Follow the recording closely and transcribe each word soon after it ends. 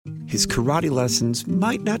his karate lessons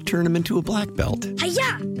might not turn him into a black belt.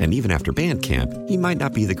 Hi-ya! And even after band camp, he might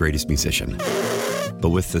not be the greatest musician.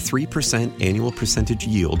 But with the 3% annual percentage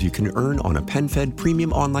yield you can earn on a PenFed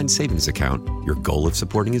premium online savings account, your goal of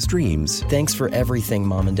supporting his dreams... Thanks for everything,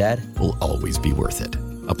 Mom and Dad. ...will always be worth it.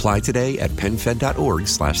 Apply today at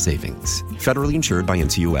PenFed.org/savings. Federally insured by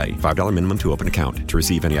NCUA. $5 minimum to open account. To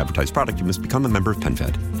receive any advertised product, you must become a member of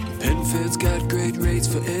PenFed. PenFed's got great rates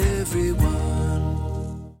for everyone.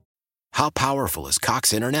 How powerful is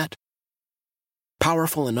Cox Internet?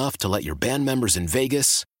 Powerful enough to let your band members in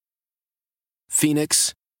Vegas,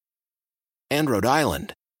 Phoenix, and Rhode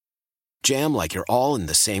Island jam like you're all in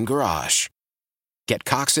the same garage. Get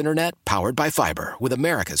Cox Internet powered by fiber with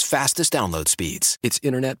America's fastest download speeds. It's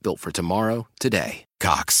internet built for tomorrow, today.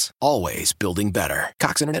 Cox, always building better.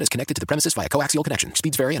 Cox Internet is connected to the premises via coaxial connection.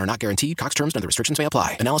 Speeds vary and are not guaranteed. Cox terms and other restrictions may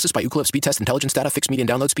apply. Analysis by Eclipse Speed Test Intelligence Data. Fixed median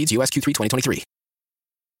download speeds. US Q3 2023.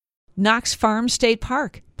 Knox Farm State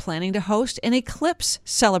Park planning to host an Eclipse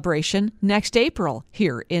celebration next April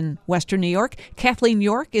here in Western New York. Kathleen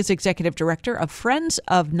York is Executive Director of Friends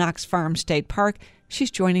of Knox Farm State Park. She's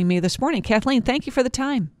joining me this morning. Kathleen, thank you for the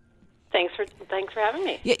time. Thanks for having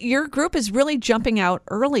me. Your group is really jumping out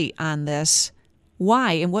early on this.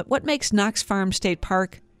 Why? And what makes Knox Farm State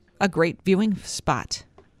Park a great viewing spot?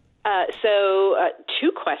 So,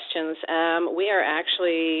 two questions. We are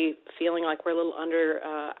actually feeling like we're a little under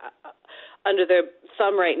the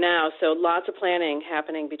thumb right now, so lots of planning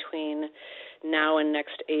happening between now and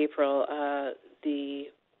next April. The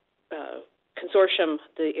consortium,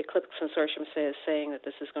 the Eclipse consortium, is saying that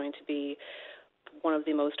this is going to be one of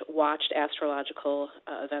the most watched astrological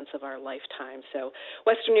events of our lifetime. So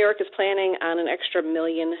Western New York is planning on an extra 1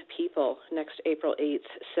 million people next April 8th.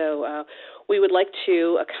 So we would like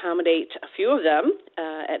to accommodate a few of them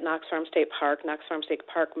at Knox Farm State Park. Knox Farm State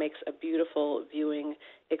Park makes a beautiful viewing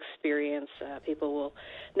experience. People will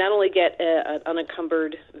not only get an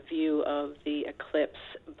unencumbered view of the eclipse,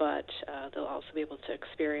 but they'll also be able to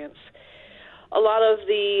experience a lot of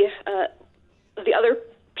the other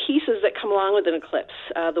pieces that come along with an eclipse.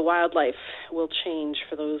 The wildlife will change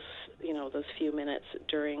for those few minutes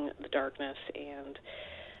during the darkness, and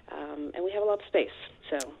we have a lot of space.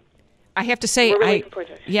 So I have to say, really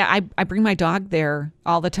I bring my dog there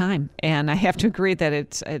all the time, and I have to agree that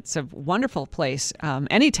it's a wonderful place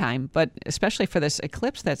anytime, but especially for this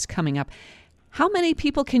eclipse that's coming up. How many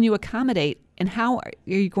people can you accommodate, and how are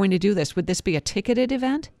you going to do this? Would this be a ticketed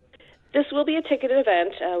event? This will be a ticketed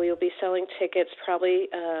event. We will be selling tickets probably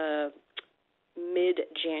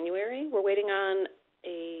mid-January. We're waiting on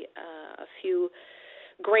a few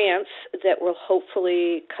grants that will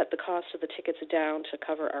hopefully cut the cost of the tickets down to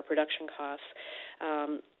cover our production costs.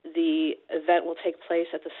 The event will take place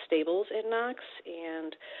at the stables in Knox,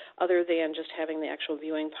 and other than just having the actual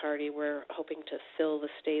viewing party, we're hoping to fill the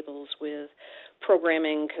stables with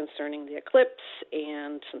programming concerning the eclipse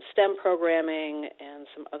and some STEM programming and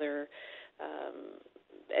some other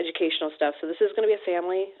educational stuff. So this is going to be a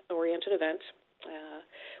family-oriented event.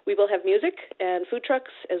 We will have music and food trucks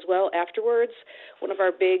as well afterwards. One of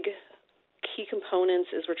our big key components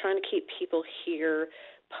is we're trying to keep people here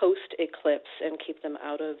post-eclipse and keep them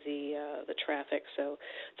out of the traffic. So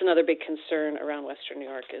it's another big concern around Western New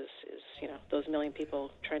York is those 1 million people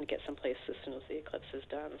trying to get someplace as soon as the eclipse is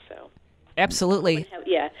done. So absolutely,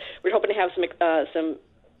 we're hoping to have some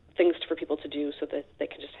things for people to do so that they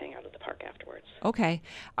can just hang out at the park afterwards. Okay.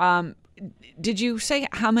 Did you say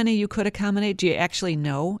how many you could accommodate? Do you actually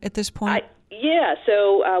know at this point?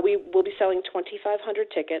 So we will be selling 2,500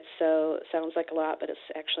 tickets. So it sounds like a lot, but it's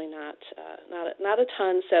actually not a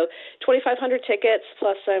ton. So 2,500 tickets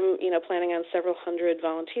plus I'm planning on several hundred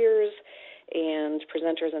volunteers and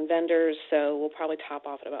presenters and vendors. So we'll probably top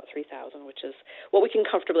off at about 3,000, which is what we can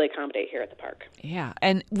comfortably accommodate here at the park. Yeah.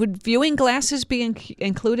 And would viewing glasses be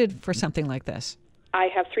included for something like this? I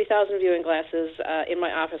have 3,000 viewing glasses in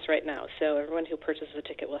my office right now, so everyone who purchases a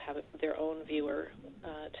ticket will have their own viewer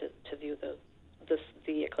to view the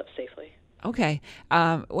eclipse safely. Okay.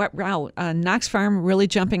 Wow. Knox Farm really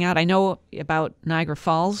jumping out. I know about Niagara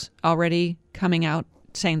Falls already coming out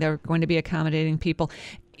saying they're going to be accommodating people.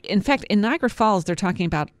 In fact, in Niagara Falls, they're talking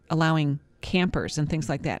about allowing campers and things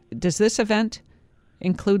like that. Does this event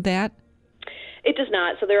include that? It does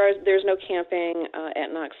not. So there's no camping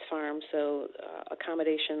at Knox Farm. So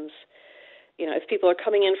accommodations, if people are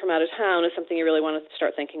coming in from out of town, is something you really want to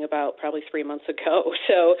start thinking about probably 3 months ago.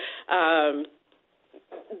 So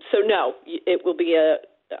no, it will be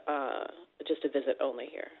just a visit only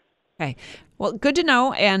here. Okay. Well, good to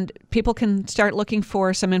know. And people can start looking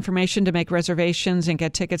for some information to make reservations and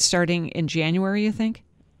get tickets starting in January, you think?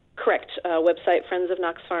 Correct. Website,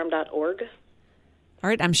 friendsofknoxfarm.org. All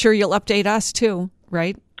right. I'm sure you'll update us too,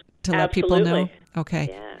 right? To let people know. Okay.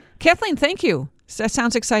 Yeah. Kathleen, thank you. That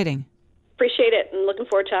sounds exciting. Appreciate it, and looking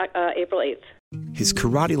forward to April 8th. His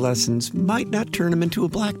karate lessons might not turn him into a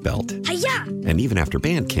black belt. Hi-ya! And even after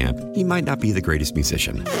band camp, he might not be the greatest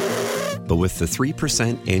musician. But with the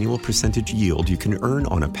 3% annual percentage yield you can earn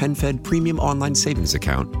on a PenFed premium online savings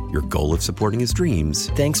account, your goal of supporting his dreams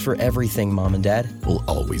Thanks for everything, Mom and Dad. will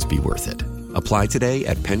always be worth it. Apply today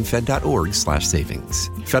at PenFed.org/savings.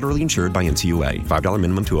 Federally insured by NCUA. $5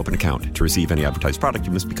 minimum to open account. To receive any advertised product,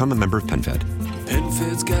 you must become a member of PenFed.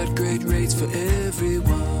 PenFed's got great rates for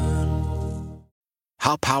everyone.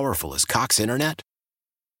 How powerful is Cox Internet?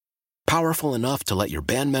 Powerful enough to let your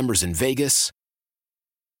band members in Vegas,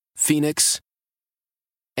 Phoenix,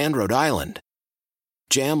 and Rhode Island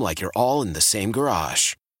jam like you're all in the same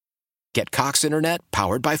garage. Get Cox Internet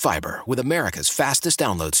powered by fiber with America's fastest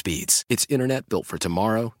download speeds. It's internet built for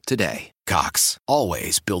tomorrow, today. Cox,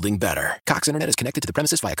 always building better. Cox Internet is connected to the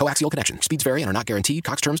premises via coaxial connection. Speeds vary and are not guaranteed.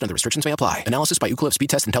 Cox terms and other restrictions may apply. Analysis by Eclipse Speed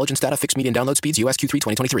Test Intelligence Data. Fixed median download speeds. US Q3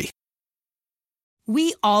 2023.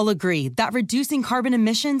 We all agree that reducing carbon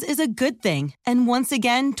emissions is a good thing. And once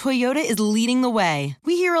again, Toyota is leading the way.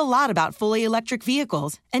 We hear a lot about fully electric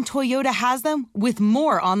vehicles, and Toyota has them with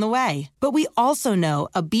more on the way. But we also know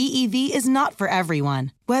a BEV is not for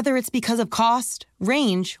everyone, whether it's because of cost,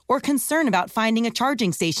 range, or concern about finding a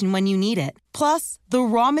charging station when you need it. Plus, the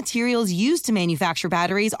raw materials used to manufacture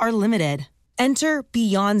batteries are limited. Enter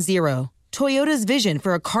Beyond Zero, Toyota's vision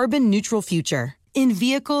for a carbon-neutral future. In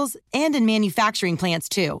vehicles and in manufacturing plants,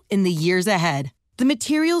 too, in the years ahead. The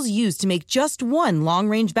materials used to make just one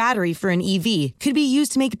long-range battery for an EV could be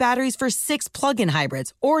used to make batteries for 6 plug-in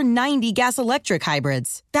hybrids or 90 gas-electric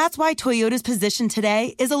hybrids. That's why Toyota's position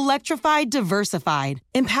today is electrified, diversified,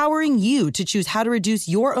 empowering you to choose how to reduce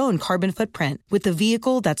your own carbon footprint with the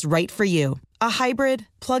vehicle that's right for you. A hybrid,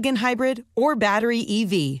 plug-in hybrid, or battery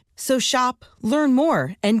EV. So shop, learn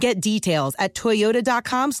more, and get details at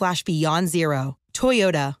toyota.com/beyondzero.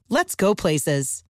 Toyota, let's go places.